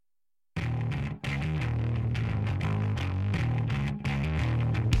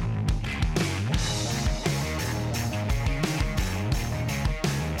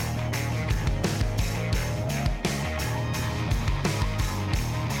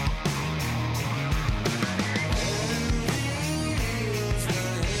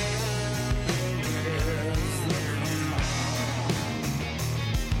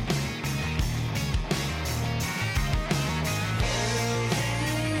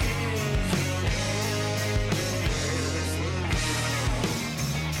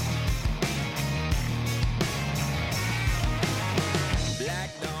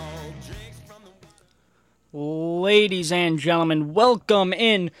ladies and gentlemen. Welcome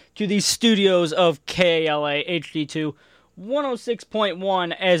in to the studios of KALA HD2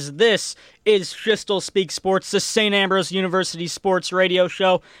 106.1 as this is Schiestel Speaks Sports, the St. Ambrose University Sports radio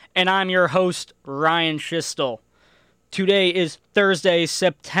show, and I'm your host, Ryan Schiestel. Today is Thursday,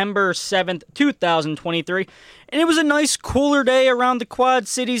 September 7th, 2023, and it was a nice cooler day around the Quad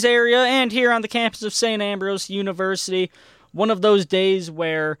Cities area and here on the campus of St. Ambrose University. One of those days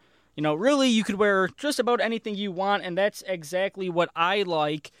where, really you could wear just about anything you want, and that's exactly what I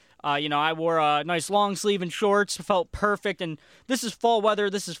like. I wore a nice long sleeve and shorts, felt perfect, and this is fall weather,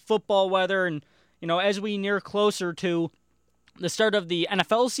 this is football weather, and, as we near closer to the start of the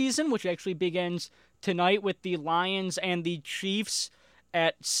NFL season, which actually begins tonight with the Lions and the Chiefs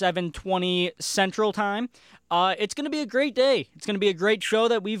at 7:20 Central Time, it's going to be a great day. It's going to be a great show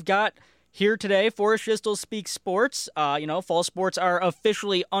that we've got here today for Schiestel Speaks Sports. Fall sports are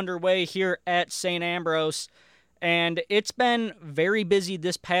officially underway here at St. Ambrose, and it's been very busy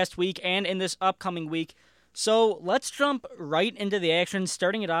this past week and in this upcoming week. So let's jump right into the action,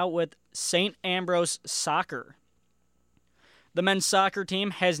 starting it out with St. Ambrose soccer. The men's soccer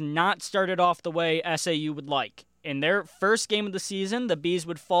team has not started off the way SAU would like. In their first game of the season, the Bees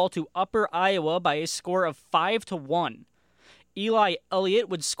would fall to Upper Iowa by a score of 5-1. Eli Elliott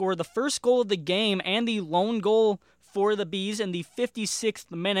would score the first goal of the game and the lone goal for the Bees in the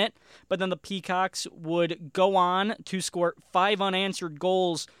 56th minute, but then the Peacocks would go on to score 5 unanswered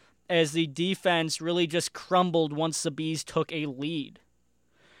goals as the defense really just crumbled once the Bees took a lead.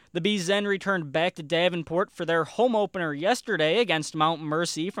 The Bees then returned back to Davenport for their home opener yesterday against Mount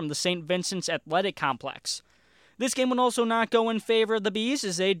Mercy from the St. Vincent's Athletic Complex. This game would also not go in favor of the Bees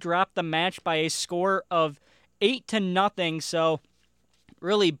as they dropped the match by a score of 8-0, so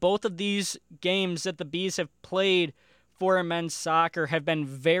really both of these games that the Bees have played for men's soccer have been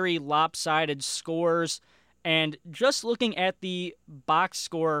very lopsided scores, and just looking at the box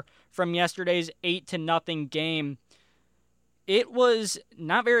score from yesterday's 8-0 game, it was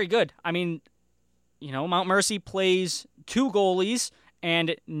not very good. I mean, Mount Mercy plays 2 goalies,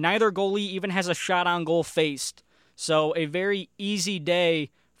 and neither goalie even has a shot on goal faced. So a very easy day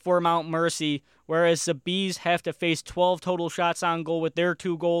for Mount Mercy, whereas the Bees have to face 12 total shots on goal with their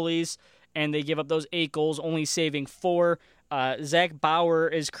 2 goalies, and they give up those 8 goals, only saving 4. Zach Bauer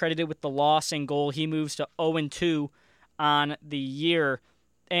is credited with the loss in goal. He moves to 0-2 on the year.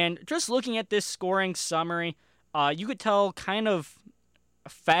 And just looking at this scoring summary, you could tell kind of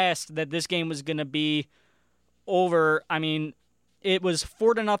fast that this game was going to be over. I mean, it was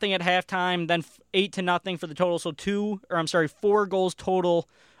 4-0 at halftime, then 8-0 for the total. So 4 goals total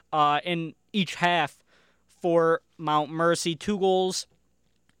in each half for Mount Mercy. 2 goals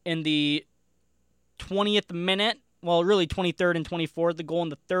in the 20th minute. Well, really 23rd and 24th. The goal in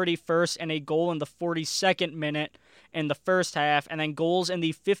the 31st and a goal in the 42nd minute in the first half. And then goals in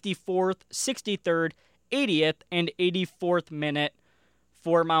the 54th, 63rd, 80th, and 84th minute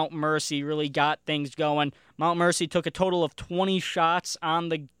for Mount Mercy really got things going. Mount Mercy took a total of 20 shots on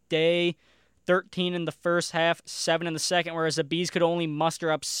the day, 13 in the first half, 7 in the second, whereas the Bees could only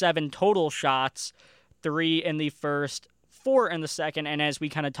muster up 7 total shots, 3 in the first, 4 in the second, and as we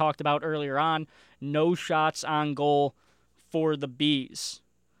kind of talked about earlier on, no shots on goal for the Bees.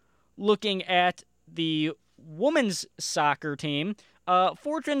 Looking at the women's soccer team,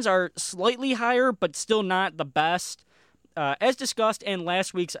 fortunes are slightly higher, but still not the best. As discussed in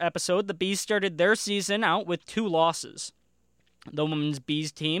last week's episode, the Bees started their season out with 2 losses. The women's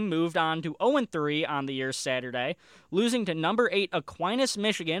Bees team moved on to 0-3 on the year Saturday, losing to number 8 Aquinas,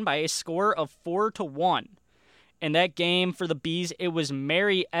 Michigan by a score of 4-1. In that game for the Bees, it was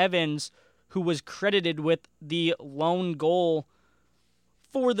Mary Evans who was credited with the lone goal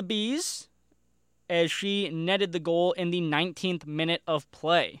for the Bees, as she netted the goal in the 19th minute of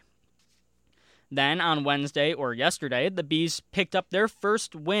play. Then on yesterday, the Bees picked up their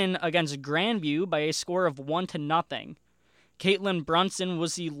first win against Grandview by a score of 1-0. Caitlin Brunson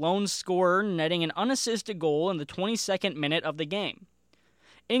was the lone scorer, netting an unassisted goal in the 22nd minute of the game.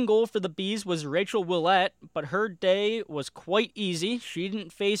 In goal for the Bees was Rachel Willett, but her day was quite easy. She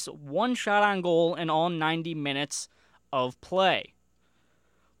didn't face 1 shot on goal in all 90 minutes of play.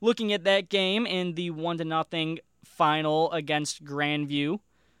 Looking at that game in the 1-0 final against Grandview,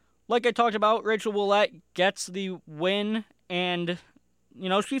 like I talked about, Rachel Willett gets the win, and,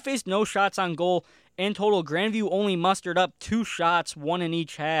 she faced no shots on goal. In total, Grandview only mustered up 2 shots, 1 in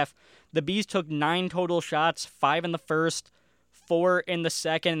each half. The Bees took 9 total shots, 5 in the first, 4 in the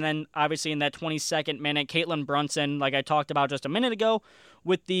second, and then obviously in that 22nd minute, Caitlin Brunson, like I talked about just a minute ago,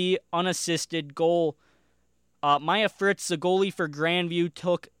 with the unassisted goal. Maya Fritz, the goalie for Grandview,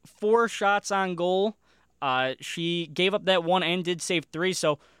 took 4 shots on goal, She gave up that one and did save 3,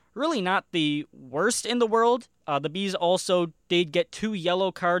 so really not the worst in the world. The Bees also did get 2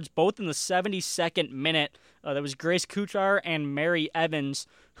 yellow cards, both in the 72nd minute. That was Grace Kuchar and Mary Evans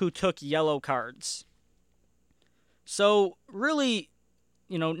who took yellow cards. So really,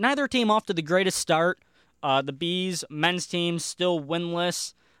 neither team off to the greatest start. The Bees men's team still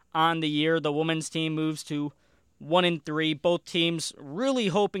winless on the year. The women's team moves to 1-3. Both teams really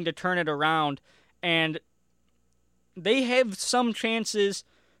hoping to turn it around, and they have some chances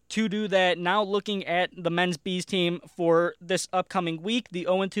to do that. Now looking at the men's Bees team for this upcoming week, the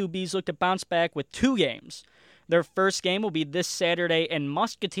 0-2 Bees look to bounce back with 2 games. Their first game will be this Saturday in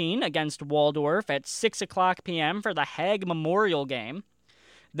Muscatine against Waldorf at 6 o'clock p.m. for the Hague Memorial game.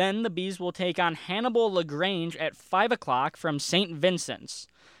 Then the Bees will take on Hannibal LaGrange at 5 o'clock from St. Vincent's.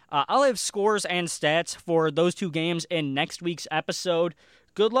 I'll have scores and stats for those 2 games in next week's episode.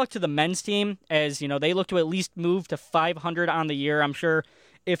 Good luck to the men's team, as they look to at least move to 500 on the year. I'm sure,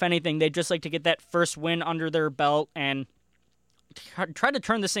 if anything, they'd just like to get that first win under their belt and try to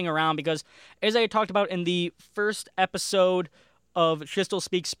turn this thing around, because as I talked about in the first episode of Schiestel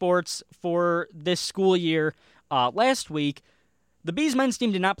Speaks Sports for this school year last week, the Bees men's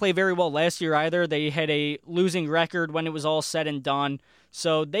team did not play very well last year either. They had a losing record when it was all said and done.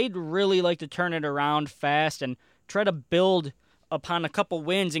 So they'd really like to turn it around fast and try to build upon a couple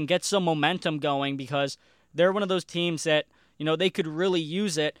wins and get some momentum going, because they're one of those teams that, they could really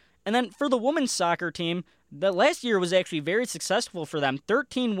use it. And then for the women's soccer team, the last year was actually very successful for them.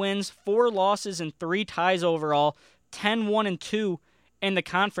 13 wins, 4 losses, and 3 ties overall, 10-1-2 in the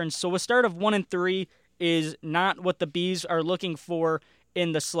conference. So a start of 1-3 is not what the Bees are looking for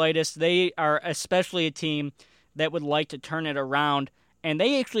in the slightest. They are especially a team that would like to turn it around, and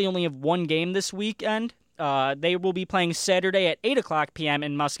they actually only have 1 game this weekend. They will be playing Saturday at 8 o'clock p.m.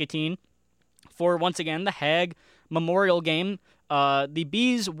 in Muscatine for, once again, the Hague Memorial game. The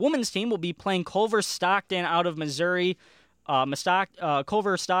Bees women's team will be playing Culver Stockton out of Missouri.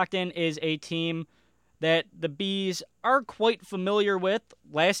 Culver Stockton is a team that the Bees are quite familiar with.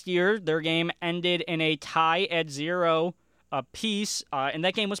 Last year, their game ended in a tie at 0 apiece, and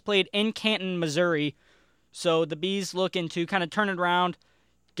that game was played in Canton, Missouri. So the Bees looking to kind of turn it around,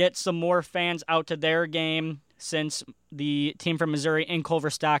 get some more fans out to their game, since the team from Missouri in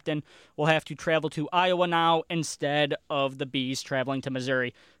Culver Stockton will have to travel to Iowa now instead of the Bees traveling to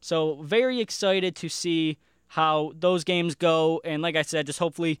Missouri. So very excited to see how those games go, and like I said, just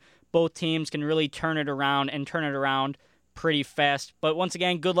hopefully both teams can really turn it around pretty fast. But once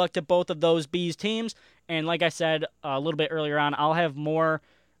again, good luck to both of those Bees teams. And like I said a little bit earlier on, I'll have more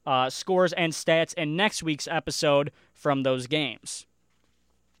scores and stats in next week's episode from those games.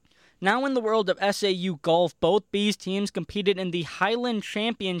 Now in the world of SAU golf, both Bees teams competed in the Highland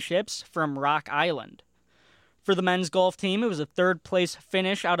Championships from Rock Island. For the men's golf team, it was a 3rd place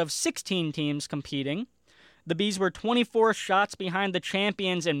finish out of 16 teams competing. The Bees were 24 shots behind the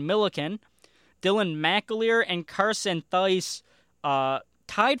champions in Milliken. Dylan McAleer and Carson Thies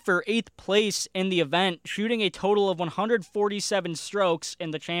tied for 8th place in the event, shooting a total of 147 strokes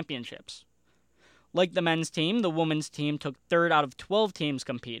in the championships. Like the men's team, the women's team took 3rd out of 12 teams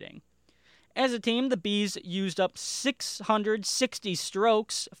competing. As a team, the Bees used up 660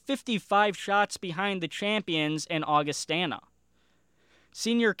 strokes, 55 shots behind the champions in Augustana.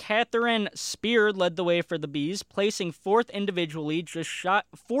 Senior Catherine Spear led the way for the Bees, placing 4th individually, just shot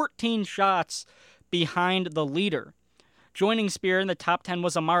 14 shots behind the leader. Joining Spear in the top 10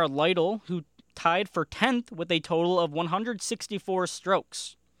 was Amara Lytle, who tied for 10th with a total of 164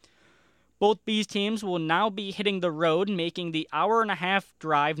 strokes. Both Bees teams will now be hitting the road, making the hour-and-a-half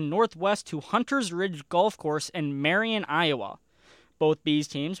drive northwest to Hunters Ridge Golf Course in Marion, Iowa. Both Bees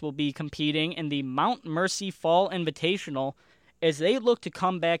teams will be competing in the Mount Mercy Fall Invitational as they look to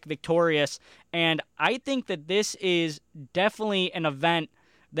come back victorious. And I think that this is definitely an event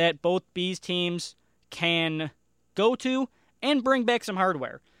that both Bees teams can go to and bring back some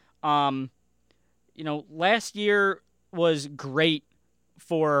hardware. Last year was great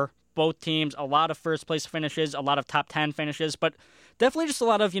for both teams. A lot of first-place finishes, a lot of top 10 finishes, but definitely just a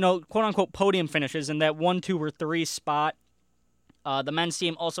lot of, quote-unquote podium finishes in that 1, 2, or 3 spot. The men's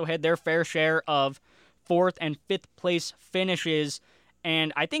team also had their fair share of 4th and 5th place finishes,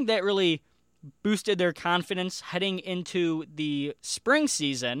 and I think that really boosted their confidence heading into the spring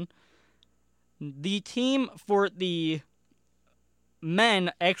season. The team for the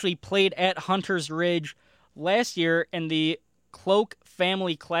men actually played at Hunters Ridge last year in the Cloak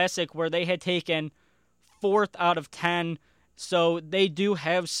Family Classic, where they had taken 4th out of 10, so they do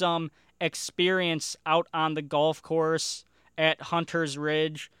have some experience out on the golf course at Hunters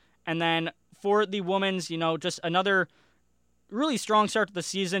Ridge. And then for the women's, just another really strong start to the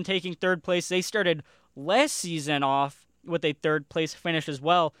season, taking third place. They started last season off with a third place finish as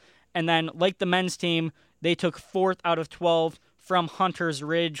well. And then, like the men's team, they took 4th out of 12 from Hunter's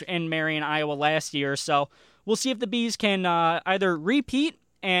Ridge in Marion, Iowa last year. So we'll see if the Bees can either repeat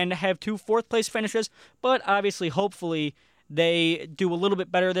and have 2 4th-place finishes, but obviously, hopefully, they do a little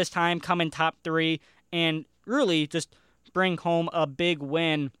bit better this time, come in top 3, and really just bring home a big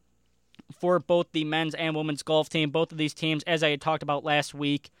win for both the men's and women's golf team. Both of these teams, as I had talked about last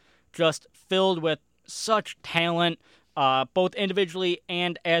week, just filled with such talent, both individually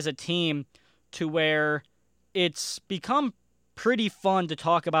and as a team, to where it's become pretty fun to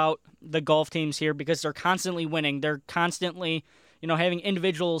talk about the golf teams here because they're constantly winning. They're constantly, having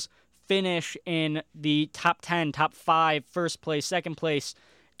individuals finish in the top 10, top 5, first place, second place,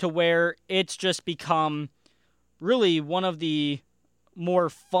 to where it's just become really one of the more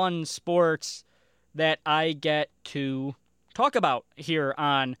fun sports that I get to talk about here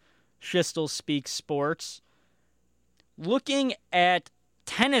on Schiestel Speaks Sports. Looking at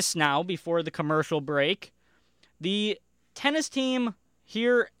tennis now before the commercial break, the tennis team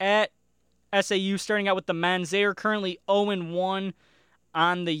here at SAU, starting out with the men's, they are currently 0-1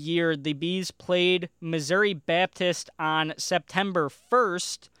 on the year. The Bees played Missouri Baptist on September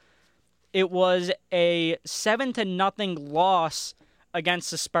 1st. It was a 7-0 loss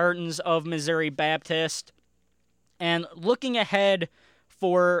against the Spartans of Missouri Baptist. And looking ahead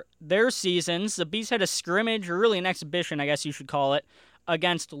for their seasons, the Bees had a scrimmage, or really an exhibition, I guess you should call it,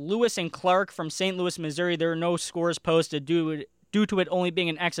 against Lewis and Clark from St. Louis, Missouri. There are no scores posted due to it only being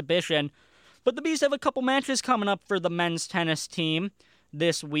an exhibition. But the Bees have a couple matches coming up for the men's tennis team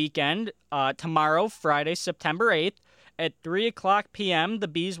this weekend. Tomorrow, Friday, September 8th, at 3 o'clock p.m., the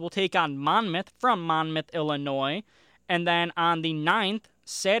Bees will take on Monmouth from Monmouth, Illinois. And then on the 9th,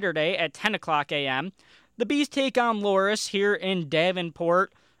 Saturday at 10 o'clock a.m., the Bees take on Loris here in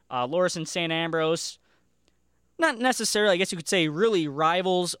Davenport. Loris and St. Ambrose, not necessarily, I guess you could say, really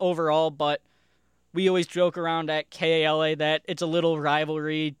rivals overall, but we always joke around at KALA that it's a little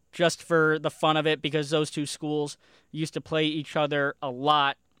rivalry just for the fun of it because those two schools used to play each other a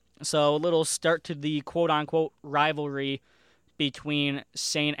lot. So a little start to the quote-unquote rivalry between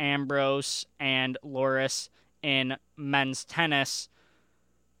St. Ambrose and Loris in men's tennis.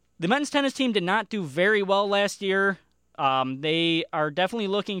 The men's tennis team did not do very well last year. They are definitely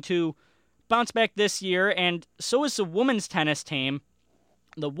looking to bounce back this year, and so is the women's tennis team.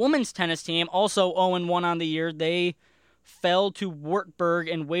 The women's tennis team, also 0-1 on the year. They fell to Wartburg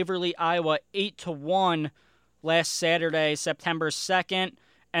in Waverly, Iowa, 8-1 last Saturday, September 2nd.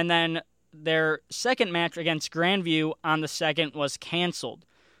 And then their second match against Grandview on the 2nd was canceled.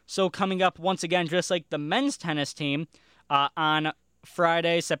 So coming up once again, just like the men's tennis team, on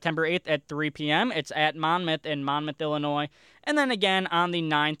Friday, September 8th at 3 p.m., it's at Monmouth in Monmouth, Illinois. And then again on the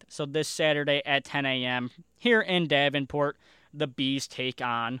 9th, so this Saturday at 10 a.m., here in Davenport, the Bees take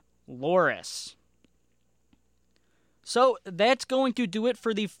on Loris. So that's going to do it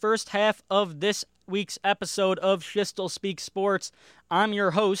for the first half of this week's episode of Schiestel Speaks Sports. I'm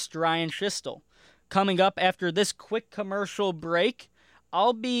your host, Ryan Schiestel. Coming up after this quick commercial break,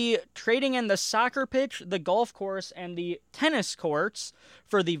 I'll be trading in the soccer pitch, the golf course, and the tennis courts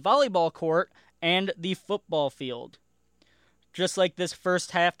for the volleyball court and the football field. Just like this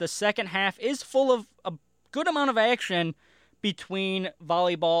first half, the second half is full of a good amount of action between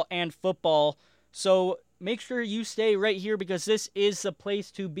volleyball and football. So make sure you stay right here because this is the place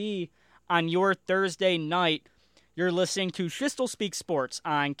to be on your Thursday night. You're listening to Schiestel Speaks Sports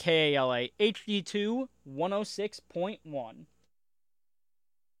on KALA HD2 106.1.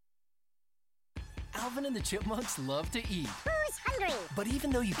 Alvin and the Chipmunks love to eat. Who's hungry? But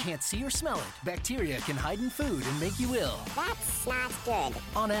even though you can't see or smell it, bacteria can hide in food and make you ill. That's not good.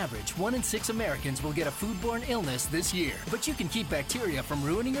 On average, 1 in 6 Americans will get a foodborne illness this year. But you can keep bacteria from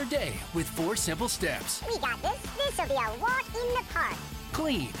ruining your day with 4 simple steps. We got this. This'll be a walk in the park.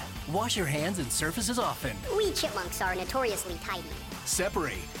 Clean. Wash your hands and surfaces often. We chipmunks are notoriously tidy.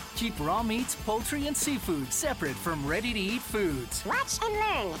 Separate. Keep raw meats, poultry, and seafood separate from ready-to-eat foods. Watch and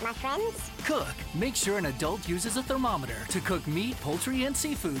learn, my friends. Cook. Make sure an adult uses a thermometer to cook meat, poultry, and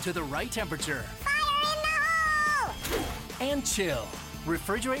seafood to the right temperature. Fire in the hole! And chill.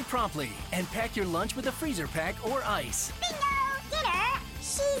 Refrigerate promptly and pack your lunch with a freezer pack or ice. Bingo! Dinner!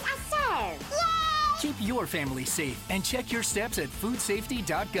 She's a serve! Yay! Keep your family safe and check your steps at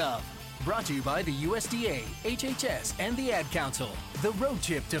foodsafety.gov. Brought to you by the USDA, HHS, and the Ad Council. The road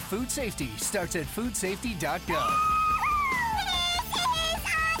trip to food safety starts at foodsafety.gov. This is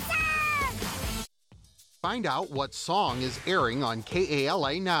awesome! Find out what song is airing on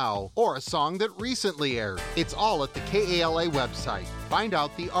KALA now, or a song that recently aired. It's all at the KALA website. Find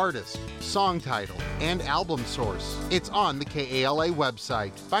out the artist, song title, and album source. It's on the KALA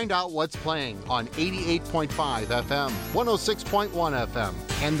website. Find out what's playing on 88.5 FM, 106.1 FM,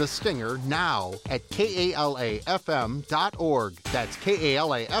 and The Stinger now at KALAFM.org. That's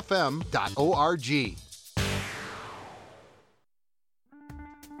KALAFM.org.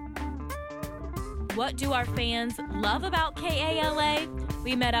 What do our fans love about KALA?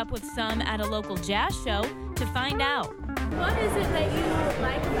 We met up with some at a local jazz show to find out. What is it that you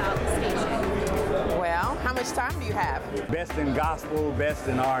like about the station? Well, how much time do you have? Best in gospel, best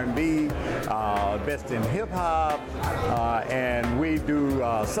in R&B, best in hip-hop, and we do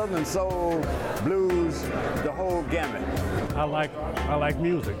Southern soul, blues, the whole gamut. I like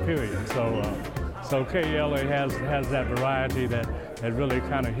music, period. So KALA has that variety that really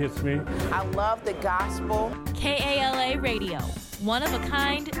kind of hits me. I love the gospel. KALA Radio, one of a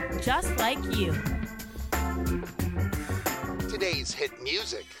kind, just like you. Today's hit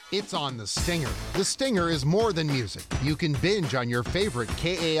music. It's on The Stinger. The Stinger is more than music. You can binge on your favorite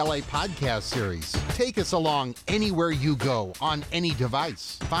KALA podcast series. Take us along anywhere you go on any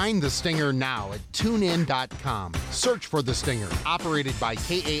device. Find The Stinger now at tunein.com. Search for The Stinger, operated by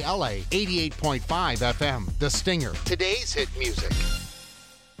KALA 88.5 FM. The Stinger. Today's hit music.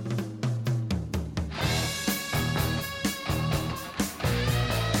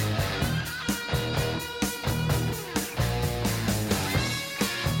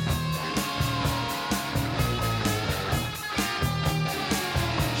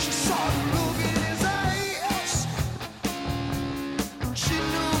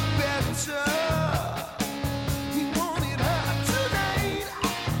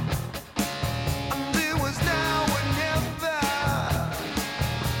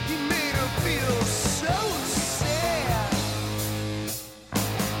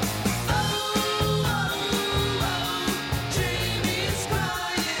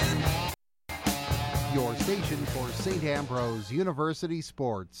 For St. Ambrose University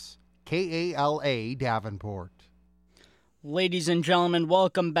Sports, KALA Davenport. Ladies and gentlemen,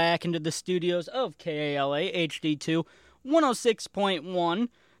 welcome back into the studios of KALA HD2 106.1.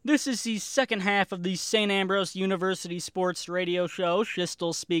 This is the second half of the St. Ambrose University Sports radio show,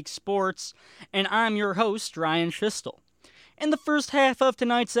 Schiestel Speaks Sports, and I'm your host, Ryan Schiestel. In the first half of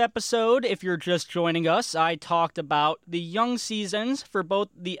tonight's episode, if you're just joining us, I talked about the young seasons for both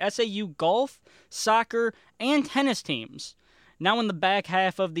the SAU golf, soccer, and tennis teams. Now in the back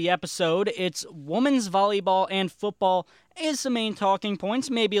half of the episode, it's women's volleyball and football as the main talking points,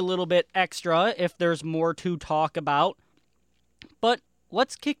 maybe a little bit extra if there's more to talk about. But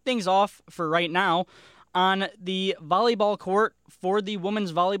let's kick things off for right now on the volleyball court for the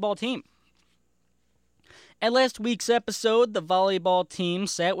women's volleyball team. At last week's episode, the volleyball team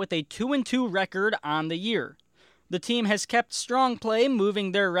sat with a 2-2 record on the year. The team has kept strong play,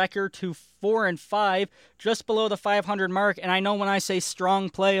 moving their record to 4-5, just below the 500 mark. And I know when I say strong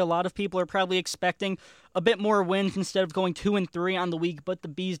play, a lot of people are probably expecting a bit more wins instead of going 2-3 on the week. But the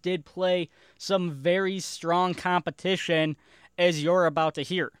Bees did play some very strong competition, as you're about to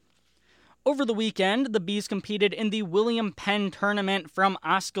hear. Over the weekend, the Bees competed in the William Penn tournament from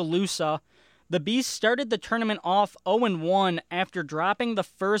Oskaloosa. The Bees started the tournament off 0-1 after dropping the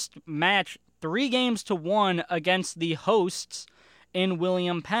first match 3-1 against the hosts in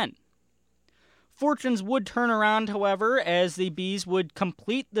William Penn. Fortunes would turn around, however, as the Bees would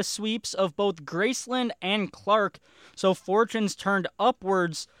complete the sweeps of both Graceland and Clark, so fortunes turned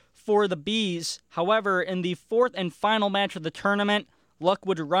upwards for the Bees. However, in the fourth and final match of the tournament, luck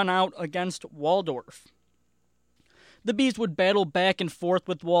would run out against Waldorf. The Bees would battle back and forth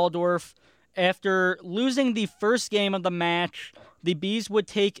with Waldorf. After losing the first game of the match, the Bees would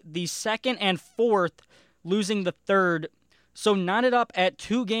take the second and fourth, losing the third. So knotted up at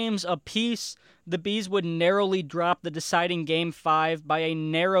 2 games apiece, the Bees would narrowly drop the deciding Game 5 by a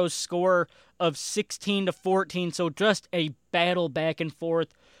narrow score of 16-14. So just a battle back and forth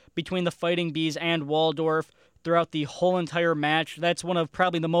between the Fighting Bees and Waldorf throughout the whole entire match. That's one of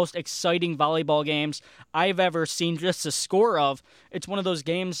probably the most exciting volleyball games I've ever seen just a score of. It's one of those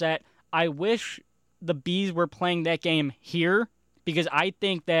games that I wish the Bees were playing that game here, because I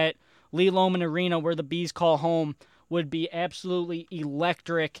think that Lee Lohman Arena, where the Bees call home, would be absolutely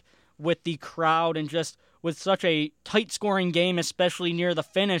electric with the crowd and just with such a tight scoring game, especially near the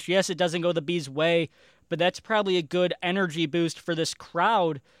finish. Yes, it doesn't go the Bees' way, but that's probably a good energy boost for this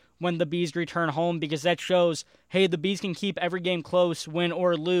crowd when the Bees return home, because that shows, hey, the Bees can keep every game close, win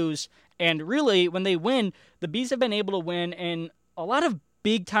or lose. And really, when they win, the Bees have been able to win in a lot of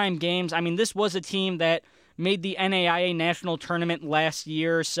big-time games. I mean, this was a team that made the NAIA National Tournament last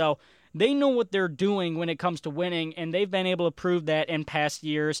year, so they know what they're doing when it comes to winning, and they've been able to prove that in past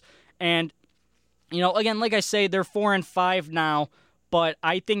years. And, again, like I say, they're 4-5 now, but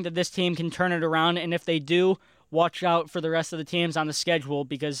I think that this team can turn it around, and if they do, watch out for the rest of the teams on the schedule,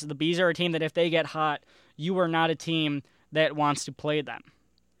 because the Bees are a team that if they get hot, you are not a team that wants to play them.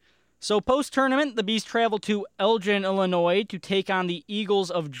 So post-tournament, the Bees travel to Elgin, Illinois to take on the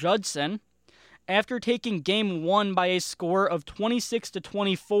Eagles of Judson. After taking Game 1 by a score of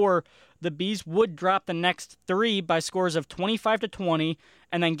 26-24, the Bees would drop the next 3 by scores of 25-20,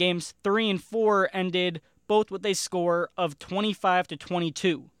 and then Games 3 and 4 ended both with a score of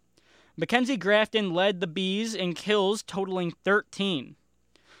 25-22. Mackenzie Grafton led the Bees in kills, totaling 13.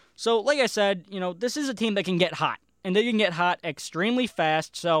 So, like I said, this is a team that can get hot, and they can get hot extremely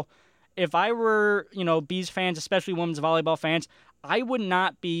fast. So, if I were, Bees fans, especially women's volleyball fans, I would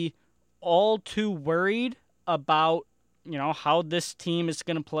not be all too worried about, how this team is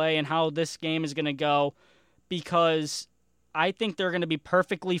going to play and how this game is going to go, because I think they're going to be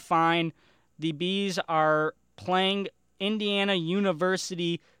perfectly fine. The Bees are playing Indiana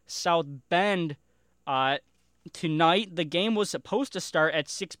University South Bend tonight. The game was supposed to start at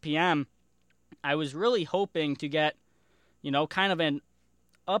 6 p.m. I was really hoping to get, kind of an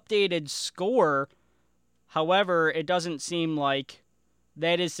updated score. However, it doesn't seem like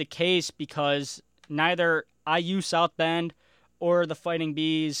that is the case, because neither IU South Bend or the Fighting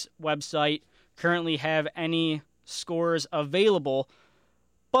Bees website currently have any scores available.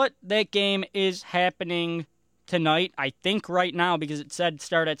 But that game is happening tonight, I think right now, because it said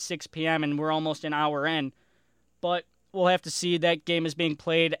start at 6 p.m. and we're almost an hour in. But we'll have to see. That game is being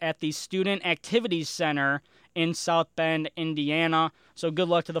played at the Student Activities Center in South Bend, Indiana. So good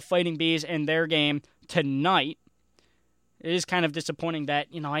luck to the Fighting Bees in their game tonight. It is kind of disappointing that,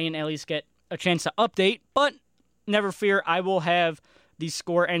 I didn't at least get a chance to update, but never fear, I will have the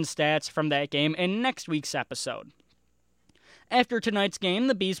score and stats from that game in next week's episode. After tonight's game,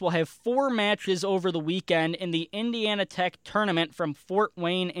 the Bees will have 4 matches over the weekend in the Indiana Tech tournament from Fort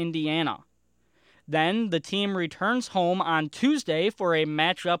Wayne, Indiana. Then the team returns home on Tuesday for a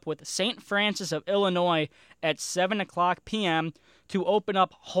matchup with St. Francis of Illinois at 7 o'clock p.m. to open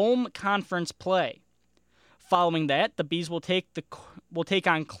up home conference play. Following that, the Bees will take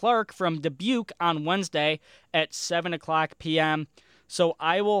on Clark from Dubuque on Wednesday at 7 o'clock p.m. So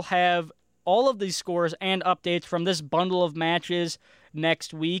I will have all of these scores and updates from this bundle of matches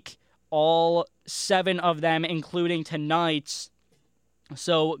next week, all 7 of them, including tonight's.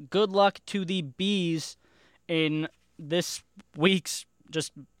 So good luck to the Bees in this week's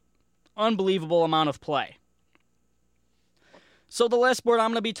just unbelievable amount of play. So the last sport I'm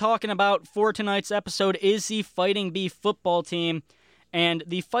going to be talking about for tonight's episode is the Fighting Bee football team. And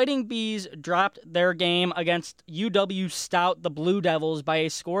the Fighting Bees dropped their game against UW Stout, the Blue Devils, by a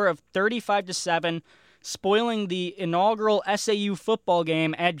score of 35-7, spoiling the inaugural SAU football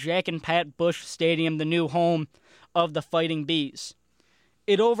game at Jack and Pat Bush Stadium, the new home of the Fighting Bees.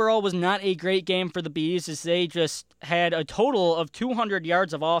 It overall was not a great game for the Bees, as they just had a total of 200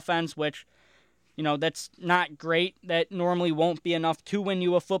 yards of offense, which, that's not great. That normally won't be enough to win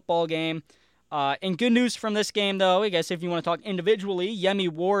you a football game. And good news from this game, though, I guess if you want to talk individually, Yemi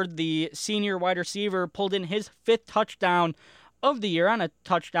Ward, the senior wide receiver, pulled in his 5th touchdown of the year on a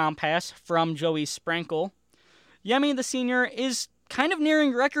touchdown pass from Joey Sprinkle. Yemi, the senior, is kind of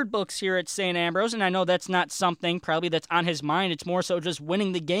nearing record books here at St. Ambrose, and I know that's not something probably that's on his mind. It's more so just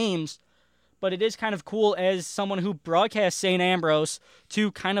winning the games. But it is kind of cool as someone who broadcasts St. Ambrose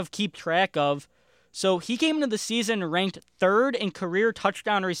to kind of keep track of. So he came into the season ranked 3rd in career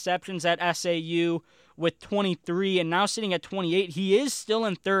touchdown receptions at SAU with 23, and now sitting at 28. He is still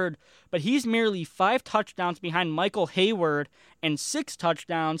in 3rd, but he's merely 5 touchdowns behind Michael Hayward and 6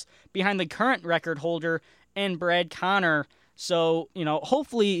 touchdowns behind the current record holder and Brad Connor. So,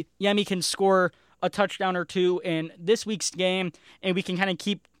 hopefully Yemi can score a touchdown or 2 in this week's game, and we can kind of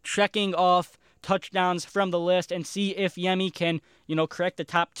keep checking off touchdowns from the list and see if Yemi can, correct the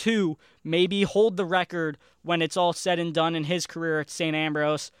top 2, maybe hold the record when it's all said and done in his career at St.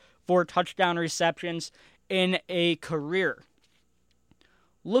 Ambrose for touchdown receptions in a career.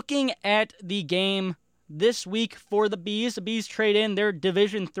 Looking at the game this week for the Bees trade in their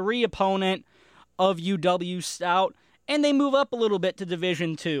Division III opponent of UW Stout, and they move up a little bit to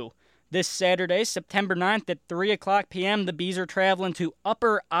Division II. This Saturday, September 9th at 3 o'clock p.m., the Bees are traveling to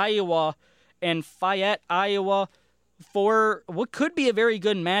Upper Iowa and Fayette, Iowa, for what could be a very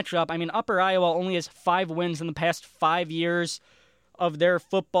good matchup. I mean, Upper Iowa only has 5 wins in the past 5 years of their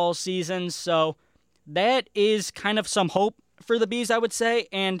football season, so that is kind of some hope for the Bees, I would say,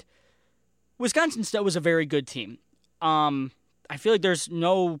 and Wisconsin State was a very good team. I feel like there's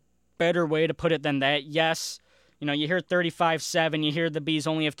no better way to put it than that. Yes, you hear 35-7, you hear the Bees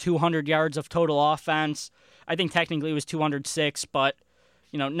only have 200 yards of total offense. I think technically it was 206, but,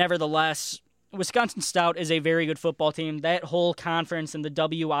 nevertheless, Wisconsin Stout is a very good football team. That whole conference and the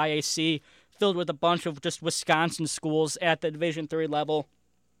WIAC, filled with a bunch of just Wisconsin schools at the Division III level,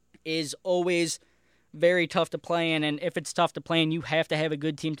 is always very tough to play in, and if it's tough to play in, you have to have a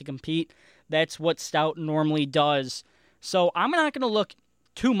good team to compete. That's what Stout normally does. So I'm not going to look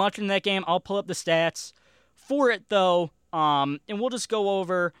too much in that game. I'll pull up the stats for it, though, and we'll just go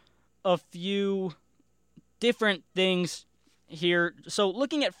over a few different things here. So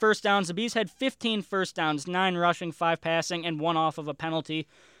looking at first downs, the Bees had 15 first downs, 9 rushing, 5 passing, and 1 off of a penalty.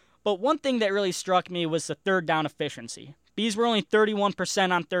 But one thing that really struck me was the third down efficiency. Bees were only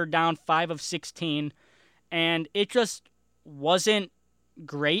 31% on third down, 5 of 16, and it just wasn't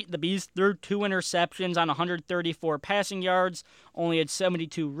great. The Bees threw 2 interceptions on 134 passing yards, only had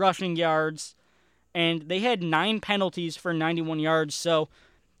 72 rushing yards, and they had 9 penalties for 91 yards. So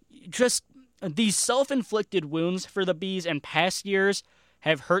just these self-inflicted wounds for the Bees in past years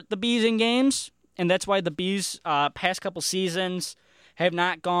have hurt the Bees in games, and that's why the Bees past couple seasons have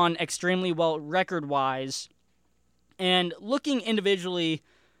not gone extremely well record-wise. And looking individually,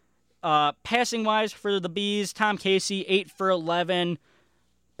 passing-wise for the Bees, Tom Casey, 8 for 11,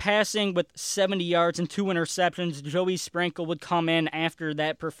 passing with 70 yards and 2 interceptions. Joey Sprinkle would come in after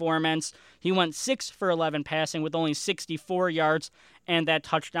that performance. He went 6 for 11 passing with only 64 yards and that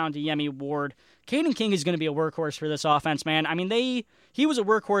touchdown to Yemi Ward. Caden King is going to be a workhorse for this offense, man. I mean, he was a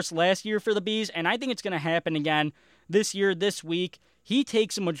workhorse last year for the Bees, and I think it's going to happen again this year, this week. He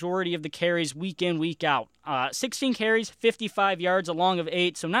takes a majority of the carries week in, week out. 16 carries, 55 yards, a long of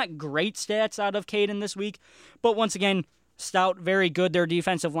 8, so not great stats out of Caden this week. But once again, Stout, very good. Their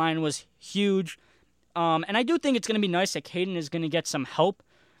defensive line was huge. And I do think it's going to be nice that Caden is going to get some help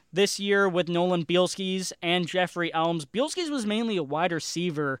this year with Nolan Bielskis and Jeffrey Elms. Bielskis was mainly a wide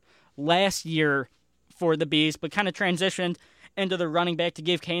receiver last year for the Bees, but kind of transitioned into the running back to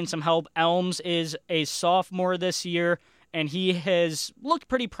give Caden some help. Elms is a sophomore this year, and he has looked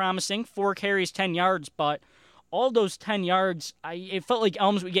pretty promising. 4 carries, 10 yards, but all those 10 yards, it felt like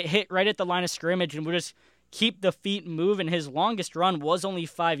Elms would get hit right at the line of scrimmage and would just keep the feet moving. His longest run was only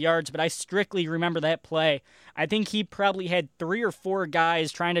 5 yards, but I strictly remember that play. I think he probably had 3 or 4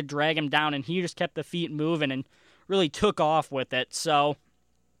 guys trying to drag him down, and he just kept the feet moving and really took off with it. So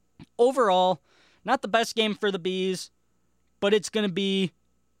overall, not the best game for the Bees, but it's going to be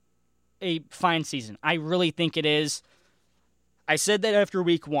a fine season. I really think it is. I said that after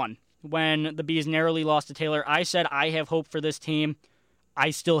week 1, when the Bees narrowly lost to Taylor. I said I have hope for this team.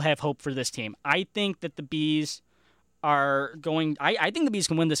 I still have hope for this team. I think that the Bees are going... I think the Bees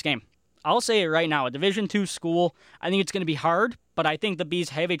can win this game. I'll say it right now. A Division II school, I think it's going to be hard, but I think the Bees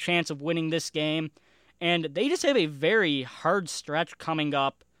have a chance of winning this game. And they just have a very hard stretch coming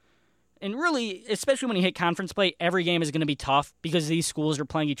up. And really, especially when you hit conference play, every game is going to be tough because these schools are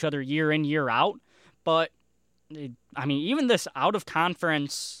playing each other year in, year out. But, I mean, even this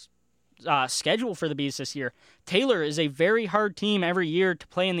out-of-conference schedule for the Bees this year, Taylor is a very hard team every year to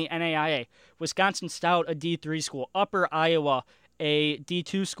play in the NAIA. Wisconsin Stout, a D3 school. Upper Iowa, a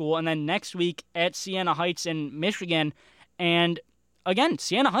D2 school. And then next week at Siena Heights in Michigan. And again,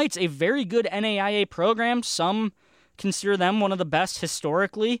 Siena Heights, a very good NAIA program. Some consider them one of the best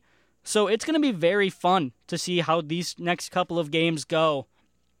historically. So it's going to be very fun to see how these next couple of games go.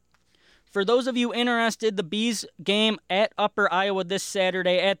 For those of you interested, the Bees game at Upper Iowa this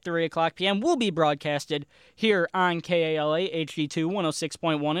Saturday at 3 o'clock p.m. will be broadcasted here on KALA HD2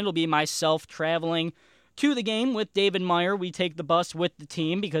 106.1. It'll be myself traveling to the game with David Meyer. We take the bus with the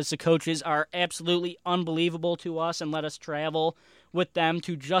team because the coaches are absolutely unbelievable to us and let us travel with them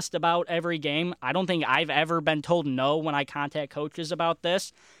to just about every game. I don't think I've ever been told no when I contact coaches about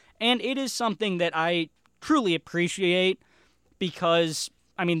this. And it is something that I truly appreciate because,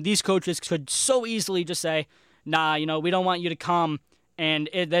 I mean, these coaches could so easily just say, nah, we don't want you to come. And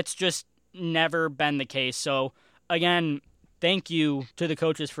that's just never been the case. So, again, thank you to the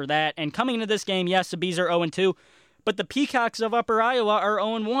coaches for that. And coming into this game, yes, the Bees are 0-2, but the Peacocks of Upper Iowa are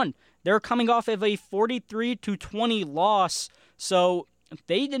 0-1. They're coming off of a 43-20 loss. So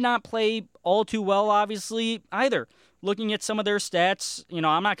they did not play all too well, obviously, either. Looking at some of their stats,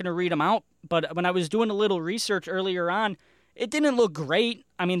 I'm not going to read them out, but when I was doing a little research earlier on, it didn't look great.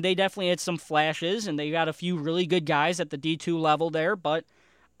 I mean, they definitely had some flashes, and they got a few really good guys at the D2 level there, but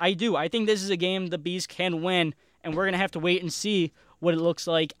I think this is a game the Bees can win, and we're going to have to wait and see what it looks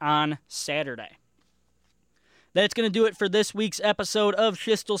like on Saturday. That's going to do it for this week's episode of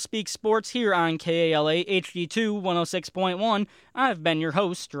Schiestel Speaks Sports here on KALA HD2 106.1. I've been your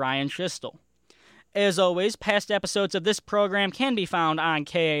host, Ryan Schiestel. As always, past episodes of this program can be found on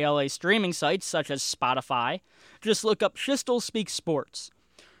KALA streaming sites such as Spotify. Just look up Schiestel Speaks Sports.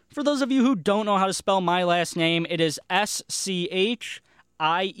 For those of you who don't know how to spell my last name, it is Schiestel.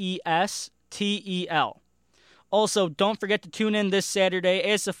 Also, don't forget to tune in this Saturday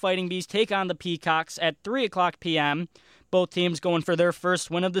as the Fighting Bees take on the Peacocks at 3 o'clock p.m., both teams going for their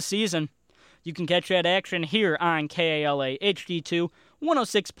first win of the season. You can catch that action here on KALA HD2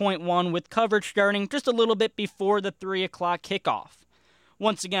 106.1 with coverage starting just a little bit before the 3 o'clock kickoff.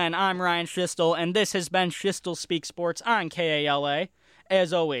 Once again, I'm Ryan Schiestel, and this has been Schiestel Speaks Sports on KALA.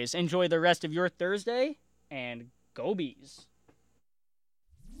 As always, enjoy the rest of your Thursday, and go Bees.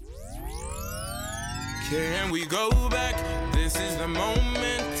 Can we go back? This is the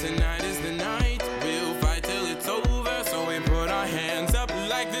moment. Tonight is the night.